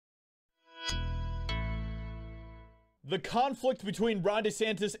The conflict between Ron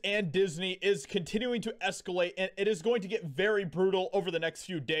DeSantis and Disney is continuing to escalate, and it is going to get very brutal over the next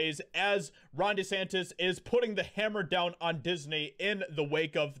few days as Ron DeSantis is putting the hammer down on Disney in the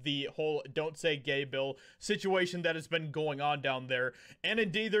wake of the whole Don't Say Gay bill situation that has been going on down there. And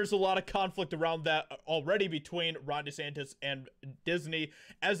indeed, there's a lot of conflict around that already between Ron DeSantis and Disney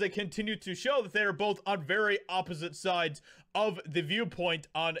as they continue to show that they are both on very opposite sides of the viewpoint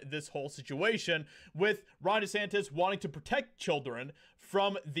on this whole situation, with Ron DeSantis wanting to protect children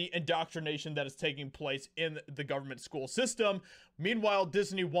from the indoctrination that is taking place in the government school system. Meanwhile,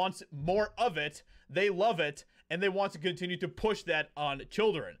 Disney wants more of it. They love it, and they want to continue to push that on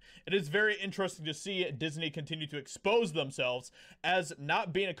children. It is very interesting to see Disney continue to expose themselves as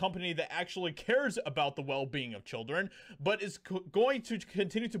not being a company that actually cares about the well-being of children, but is going to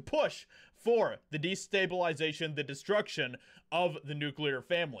continue to push for the destabilization, the destruction of the nuclear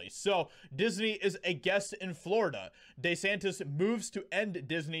family. So, Disney is a guest in Florida. DeSantis moves to end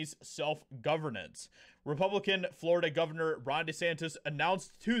Disney's self-governance. Republican Florida Governor Ron DeSantis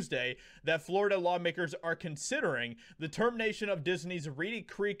announced Tuesday that Florida lawmakers are considering the termination of Disney's Reedy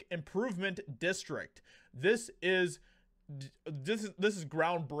Creek Improvement District. This is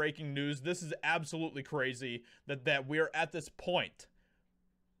groundbreaking news. This is absolutely crazy that we are at this point.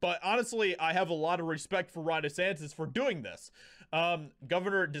 But honestly, I have a lot of respect for Ron DeSantis for doing this.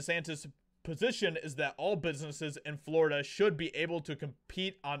 Governor DeSantis' position is that all businesses in Florida should be able to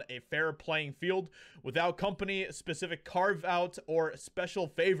compete on a fair playing field without company-specific carve-out or special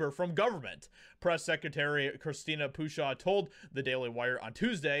favor from government, Press Secretary Christina Pushaw told the Daily Wire on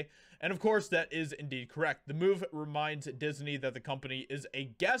Tuesday. And of course, that is indeed correct. The move reminds Disney that the company is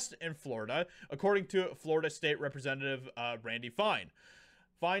a guest in Florida, according to Florida State Representative Randy Fine.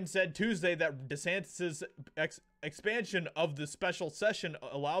 Fine said Tuesday that DeSantis' expansion of the special session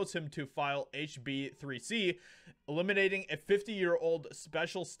allows him to file HB 3C, eliminating a 50-year-old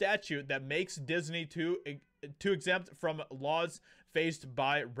special statute that makes Disney to exempt from laws faced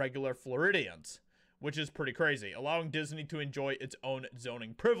by regular Floridians, which is pretty crazy, allowing Disney to enjoy its own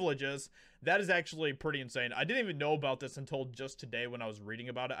zoning privileges. That is actually pretty insane. I didn't even know about this until just today when I was reading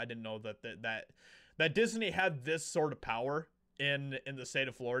about it. I didn't know that Disney had this sort of power in the state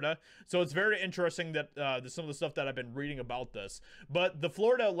of Florida. So it's very interesting that some of the stuff that I've been reading about this. But the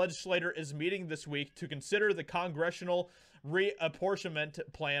Florida legislature is meeting this week to consider the congressional reapportionment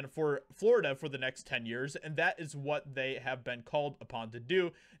plan for Florida for the next 10 years, and that is what they have been called upon to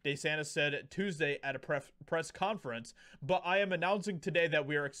do, DeSantis said Tuesday at a press conference. But I am announcing today that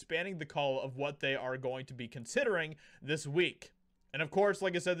we are expanding the call of what they are going to be considering this week. And of course,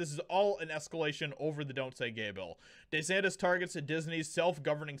 like I said, this is all an escalation over the Don't Say Gay bill. DeSantis targets Disney's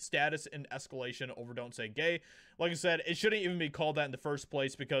self-governing status in escalation over Don't Say Gay. Like I said, it shouldn't even be called that in the first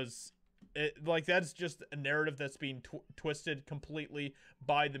place because that's just a narrative that's being twisted completely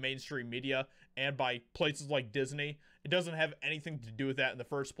by the mainstream media and by places like Disney. It doesn't have anything to do with that in the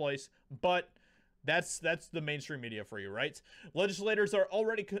first place, but that's the mainstream media for you, right? Legislators are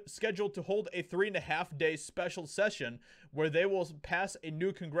already scheduled to hold a 3.5-day special session where they will pass a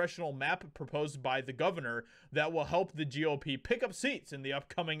new congressional map proposed by the governor that will help the GOP pick up seats in the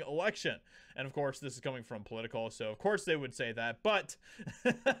upcoming election. And of course, this is coming from Politico, so of course they would say that. But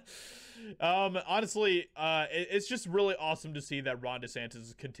honestly, it's just really awesome to see that Ron DeSantis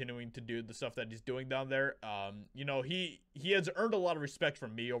is continuing to do the stuff that he's doing down there. You know, he has earned a lot of respect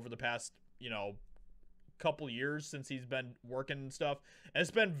from me over the past, couple years since he's been working and stuff, and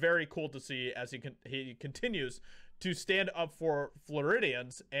it's been very cool to see as he continues to stand up for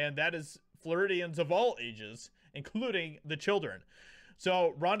Floridians, and that is Floridians of all ages, including the children.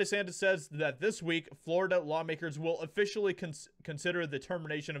 So Ron DeSantis says that this week Florida lawmakers will officially consider the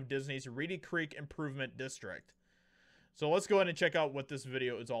termination of Disney's Reedy Creek Improvement District. So let's go ahead and check out what this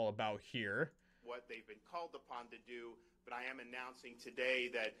video is all about here. What they've been called upon to do, but I am announcing today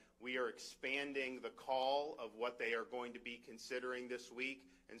that we are expanding the call of what they are going to be considering this week.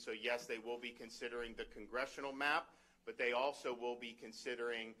 And so, yes, they will be considering the congressional map, but they also will be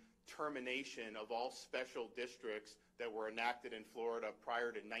considering termination of all special districts that were enacted in Florida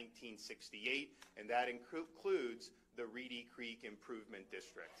prior to 1968, and that includes the Reedy Creek Improvement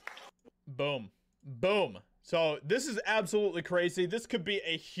District. Boom. Boom. So this is absolutely crazy. This could be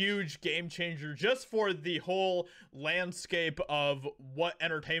a huge game changer just for the whole landscape of what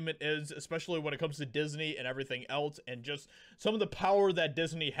entertainment is, especially when it comes to Disney and everything else, and just some of the power that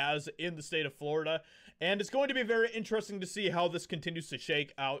Disney has in the state of Florida. And it's going to be very interesting to see how this continues to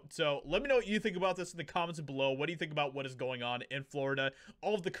shake out. So let me know what you think about this in the comments below. What do you think about what is going on in Florida?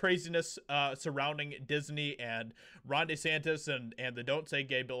 All of the craziness surrounding Disney and Ron DeSantis and the Don't Say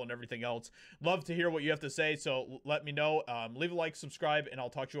Gay bill and everything else. Love to hear what you have to say. So let me know. Leave a like, subscribe, and I'll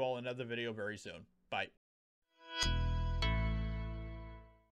talk to you all in another video very soon. Bye.